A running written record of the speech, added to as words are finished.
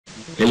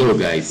Hello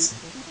guys,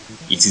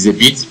 it is a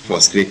bit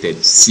frustrated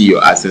to see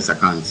your AdSense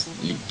account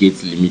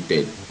get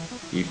limited.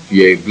 If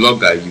you're a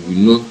blogger, you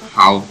will know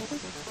how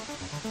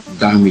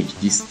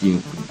damaged this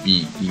thing could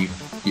be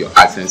if your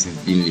AdSense is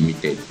being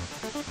limited.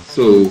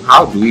 So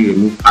how do we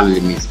remove ad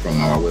limits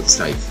from our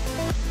website?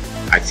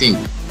 I think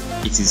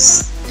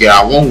there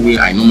are one way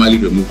I normally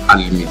remove ad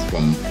limits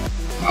from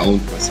my own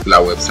particular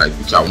website,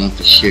 which I want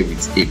to share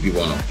with every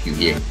one of you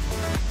here.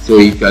 So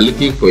if you are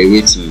looking for a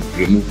way to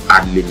remove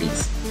ad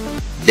limits,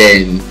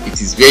 then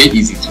it is very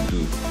easy to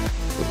do.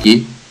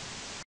 Okay,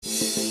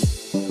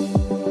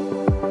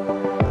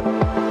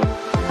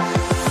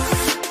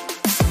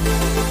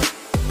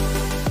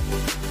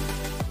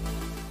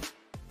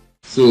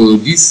 so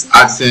this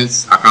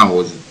AdSense account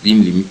was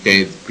being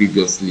limited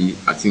previously.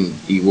 I think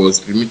it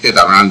was limited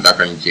around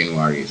that in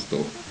January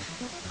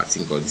stuff, I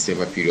think, or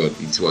December period.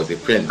 It was a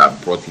friend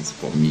that brought it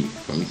for me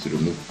to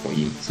remove for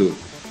him. So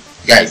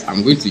guys,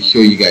 I'm going to show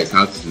you guys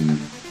how to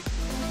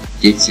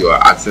get your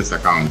AdSense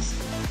account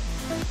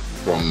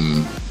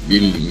from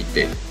being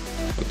limited.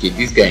 Okay,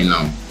 this guy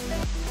now,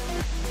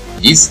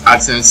 this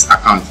AdSense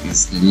account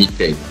is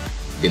limited.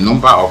 The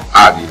number of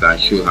ads you can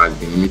show has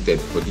been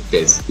limited. For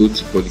details, go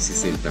to policy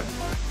center.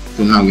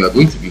 So now we are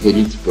going to be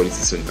heading to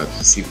policy center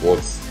to see what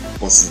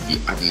causes the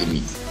ad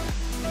limit.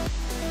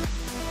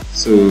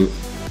 So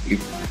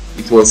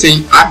it was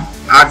saying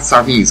ad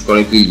serving is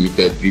currently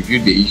limited. Review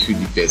the issue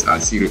details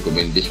and see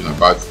recommendation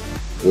about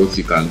what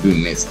you can do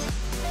next.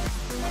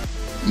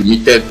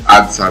 Limited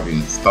ad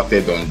serving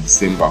started on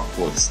December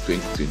 4th,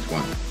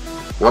 2021.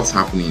 What's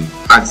happening?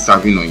 Ad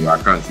serving on your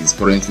account is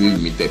currently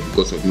limited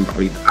because of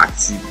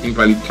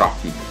invalid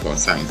traffic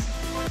concerns.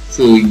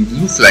 So it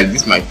looks like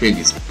this, my friend,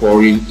 is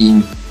pouring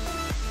in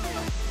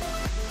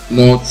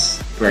not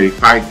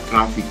verified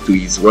traffic to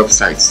his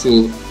website.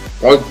 So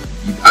what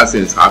did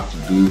AdSense have to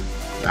do?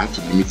 You have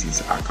to limit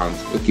his account.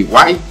 Okay,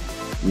 why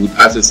would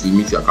AdSense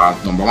limit your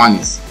account? Number one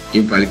is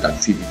invalid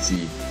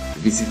activity,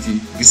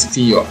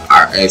 visiting your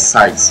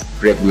sites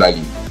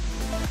regularly.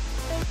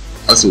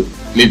 Also,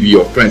 maybe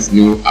your friends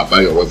know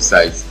about your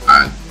website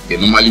and they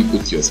normally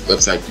go to your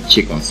website to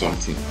check on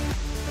something.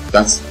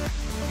 That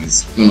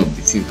is one of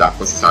the things that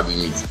causes ad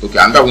limits. Okay,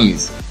 another one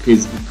is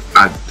Facebook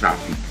ad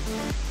traffic.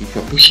 If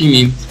you're pushing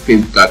in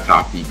Facebook ad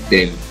traffic,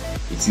 then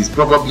it is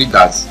probably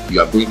that you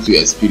are going to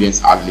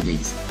experience ad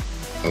limits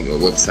on your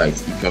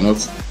website if you're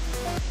not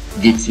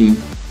getting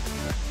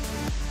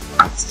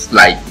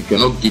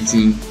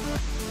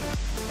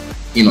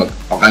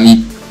organic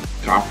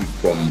traffic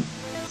from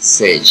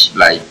search.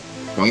 Like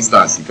for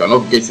instance, if you're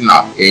not getting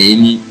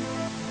any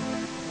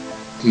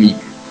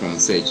click from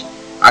search,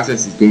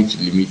 AdSense is going to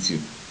limit you.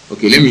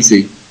 Okay, let me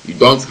say you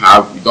don't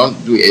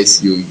do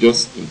SEO, you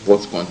just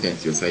import content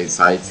to your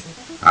site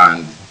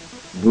and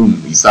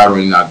boom, you start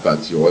running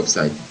adverts to your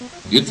website.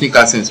 Do you think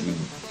AdSense will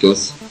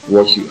just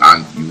watch you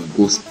and you will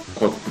go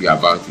scot-free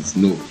about it?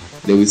 No,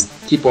 they will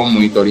keep on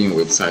monitoring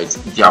your website.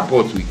 Their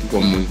bot will keep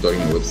on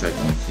monitoring your website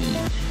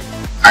until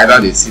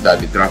either they see that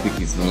the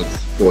traffic is not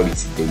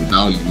quality, they will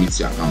now limit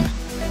your account.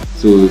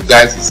 So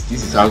guys,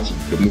 this is how to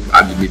remove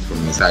ad limit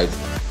from your site.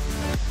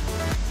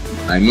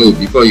 I know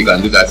before you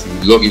can do that,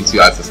 you log into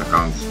your AdSense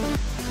account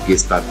to get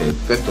started.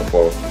 First of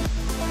all,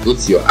 go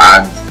to your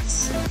ad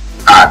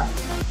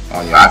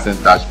on your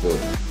AdSense dashboard.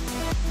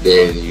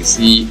 Then you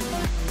see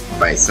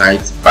by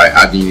site, by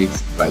ad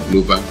unit, by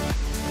global.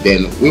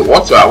 Then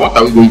what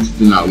are we going to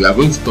do now? We are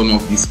going to turn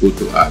off this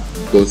auto ad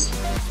because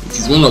it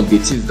is one of the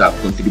things that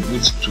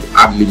contributes to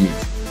ad limit.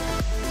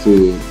 So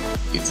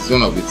it is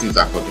one of the things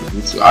that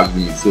contributes to ad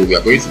limit. So we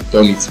are going to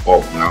turn it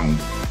off now.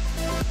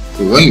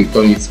 So when we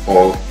turn it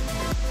off,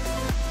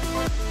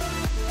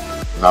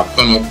 we have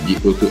turned off the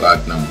auto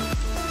ad now.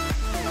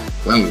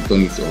 When we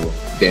turn it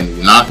off, then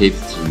we now head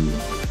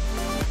to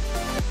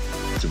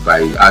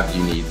by ad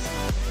unit.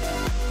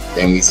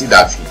 Then we see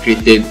that he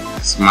created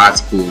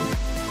smart code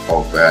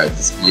of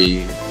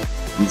display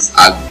this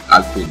ad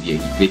code here.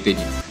 He created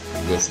it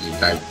previously,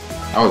 like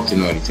how to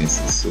know adsense.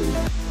 So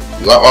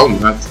what we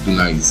have to do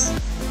now is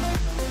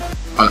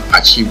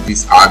achieve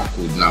this ad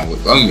code. Now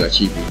when we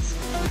achieve it,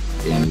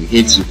 then we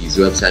head to his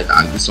website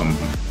and do some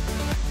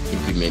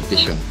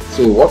implementation.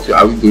 So what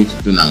are we going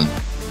to do now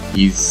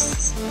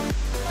is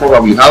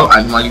probably how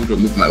I normally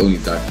remove my own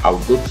is that I'll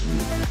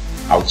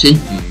change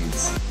the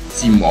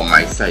theme on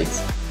my site.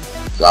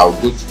 So I'll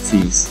go to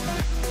themes.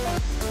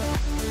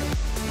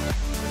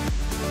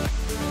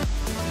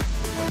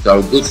 So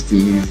I'll go to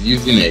themes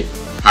using a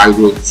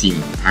hero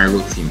theme.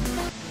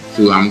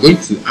 So I'm going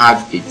to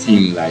add a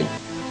theme, like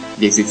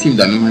there's a theme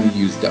that I normally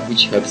use that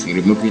which helps in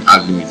removing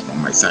ad limits from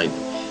my site.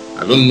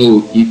 I don't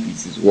know if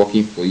it is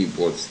working for you,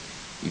 but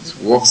it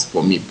works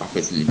for me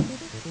perfectly.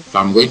 So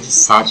I'm going to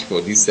search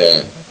for this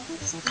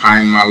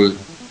Primal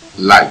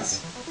Light.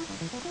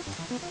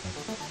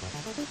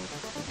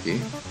 Okay,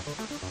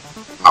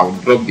 I'll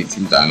drop the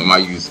theme that I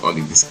normally use on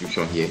the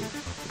description here.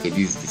 Okay,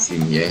 this is the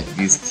theme here,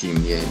 this theme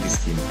here, this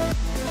theme.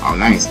 I'll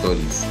now install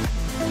it.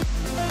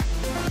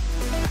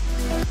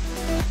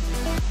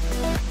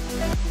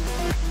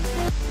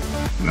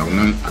 and I will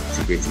now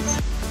activate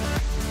it.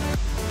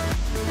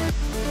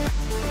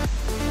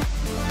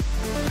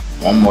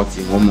 One more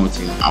thing,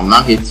 I will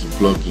now hit to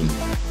plugin.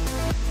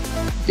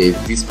 There's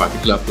this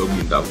particular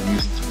plugin that we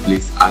use to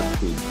place ad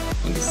code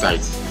on the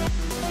site.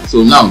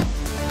 So now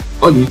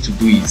all you need to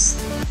do is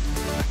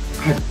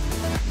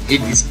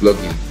get this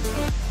plugin,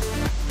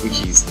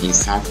 which is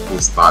insert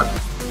post tag.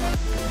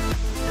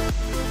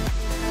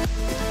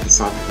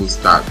 Insert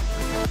post tag.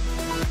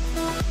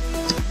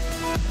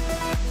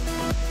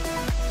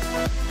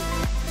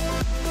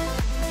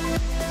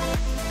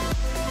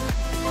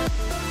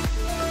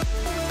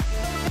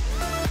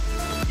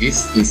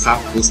 This insert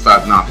post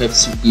tag now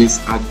helps you place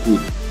ad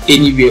code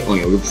anywhere on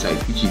your website,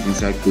 which is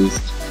inside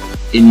post,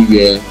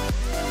 anywhere.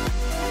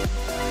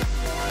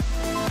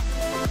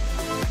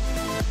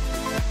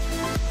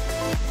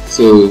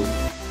 So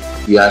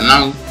we have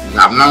now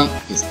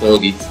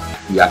installed it,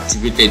 we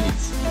activated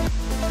it.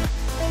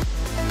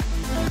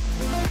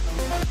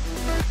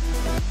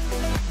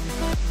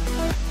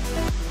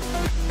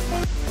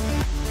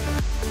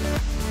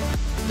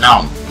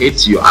 Now head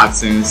to your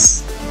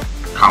AdSense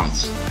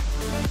account.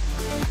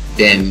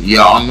 Then we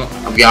are on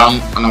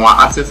our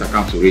AdSense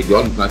account already.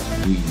 All you have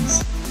to do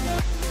is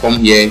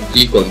come here,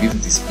 click on this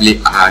display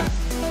ad.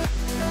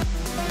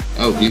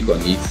 Now click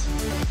on it.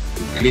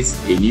 It creates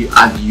a new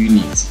ad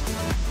unit. It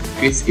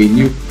creates a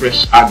new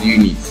fresh ad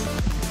unit.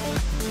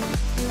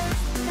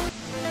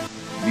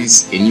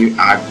 This is a new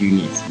ad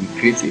unit. We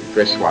create a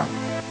fresh one.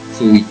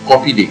 So we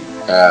copy the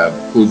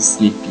code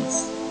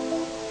snippets.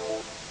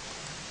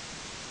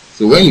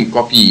 So when we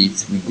copy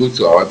it, we go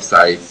to our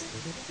website.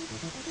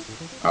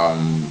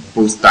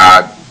 Post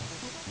tag,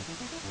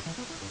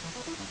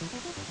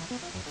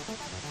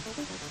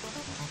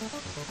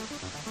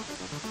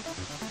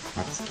 I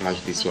have to slash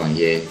this one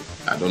here.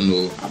 I don't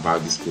know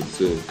about this code,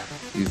 so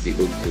this is the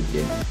old code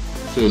here.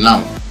 So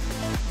now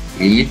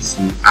we need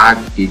to add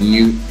a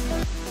new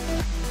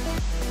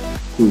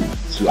code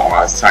to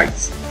our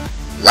site.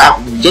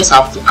 We just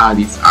have to add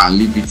it and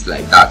leave it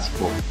like that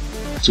for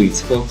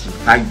 24 to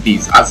 5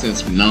 days.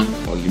 AdSense will now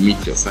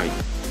unlimit your site.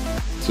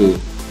 So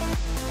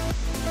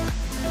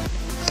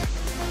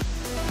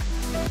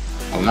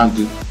I'll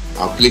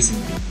place it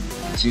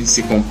between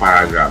second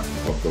paragraph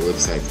of the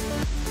website,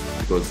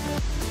 because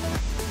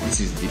this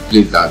is the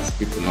place that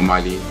people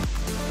normally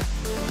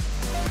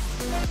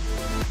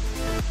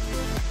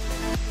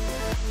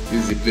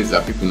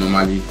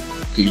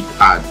click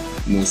ad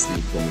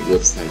mostly from the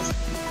website.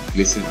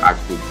 Placing ad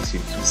code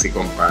between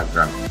second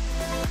paragraph.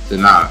 So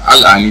now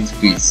all I need to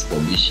do is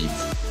publish it.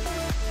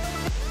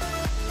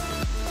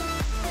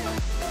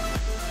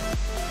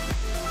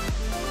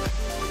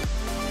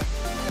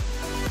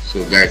 So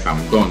guys,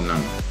 I'm done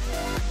now.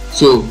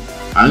 So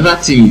another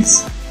thing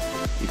is,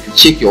 if you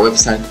check your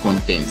website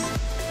contents,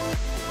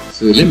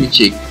 so let me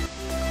check.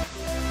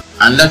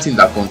 Another thing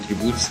that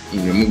contributes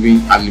in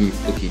removing ad limit.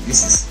 Okay,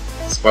 this is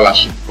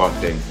scholarship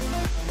content.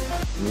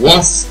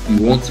 Once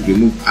you want to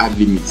remove ad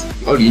limit,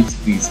 all you need to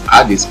do is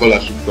add a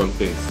scholarship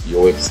content to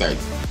your website.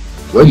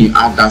 When you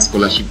add that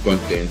scholarship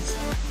content,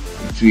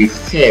 it will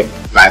help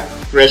like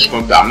fresh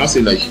content. I'm not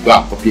saying that you should do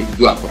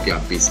a copy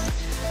and paste.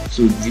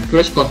 So the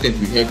fresh content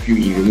will help you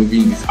in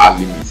removing these ad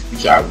limits,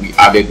 which we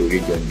added already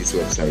on this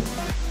website.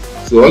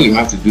 So all you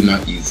have to do now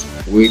is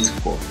wait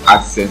for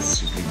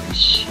AdSense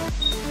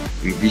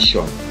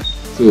revision.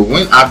 So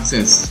when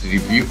AdSense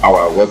review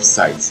our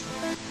website,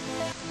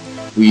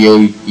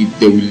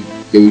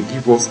 they will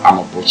give us an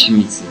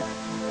opportunity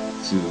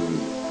to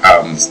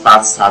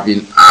start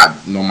serving ad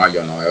normally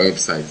on our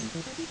website.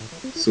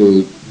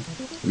 So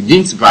we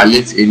didn't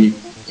violate any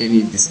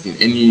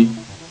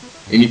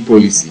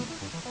policy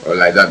or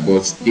like that,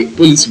 but the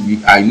policy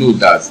I know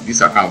that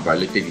this account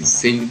violated is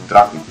sending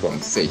traffic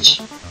from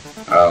search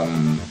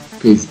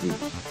Facebook.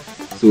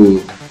 So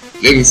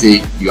let me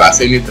say you are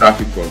sending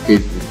traffic from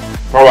Facebook,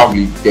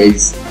 probably there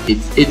is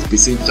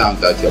 8% chance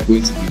that you are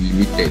going to be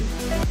limited.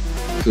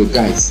 So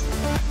guys,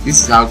 this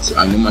is how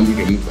I normally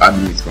remove ad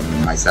limits from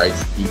my site.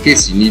 In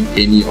case you need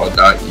any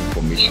other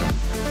information,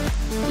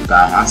 you can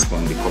ask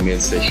on the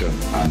comment section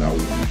and I will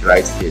be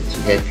right here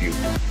to help you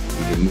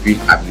in removing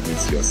ad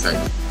limits to your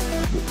site.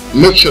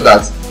 Make sure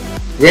that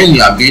when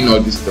you are doing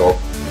all this stuff,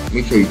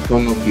 make sure you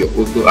turn off your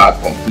auto ad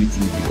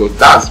completely, because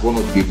that's one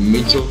of the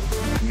major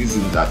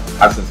reasons that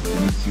AdSense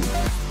limits you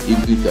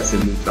if you are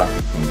sending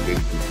traffic from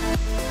Facebook.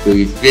 So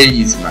it's very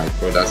easy, my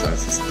brothers and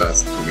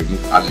sisters, to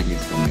remove ad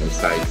limits from your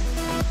site.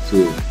 So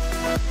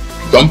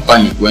don't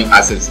panic when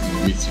AdSense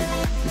limits you,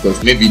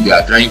 because maybe they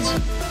are trying to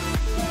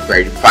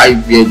verify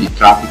where the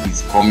traffic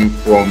is coming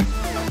from.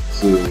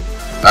 So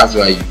that's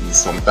why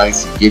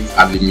sometimes you get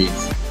ad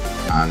limits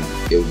and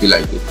they will be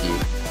like, okay,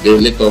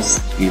 then let us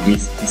limit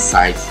this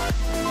site,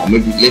 or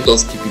maybe let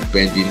us keep it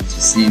pending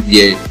to see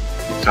where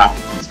the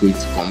traffic is going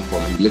to come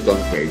from. Let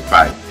us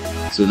verify.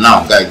 So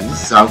now guys,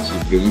 this is how to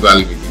remove ad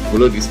limit.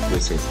 Follow this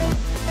process now,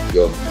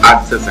 your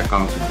AdSense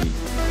account will be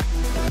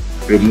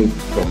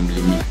removed from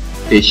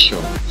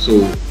limitation.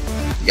 So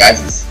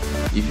guys,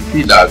 if you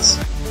feel that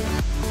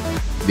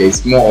there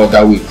is more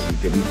other way to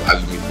remove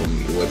ad limit from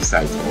your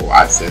website or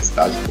AdSense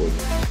dashboard,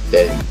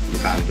 then you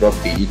can drop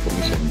the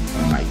information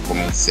on my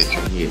comment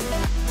section here.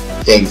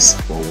 Thanks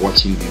for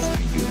watching this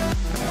video,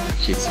 and I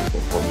appreciate you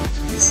for coming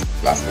to this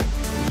platform.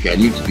 If you are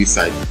new to this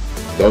site,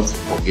 don't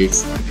forget,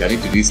 if you are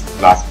new to this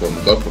platform,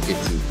 don't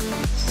forget to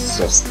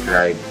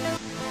subscribe,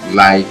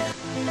 like,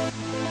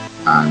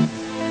 and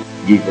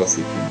give us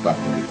a feedback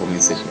in the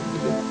comment section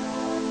below.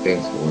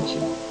 Thanks for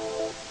watching.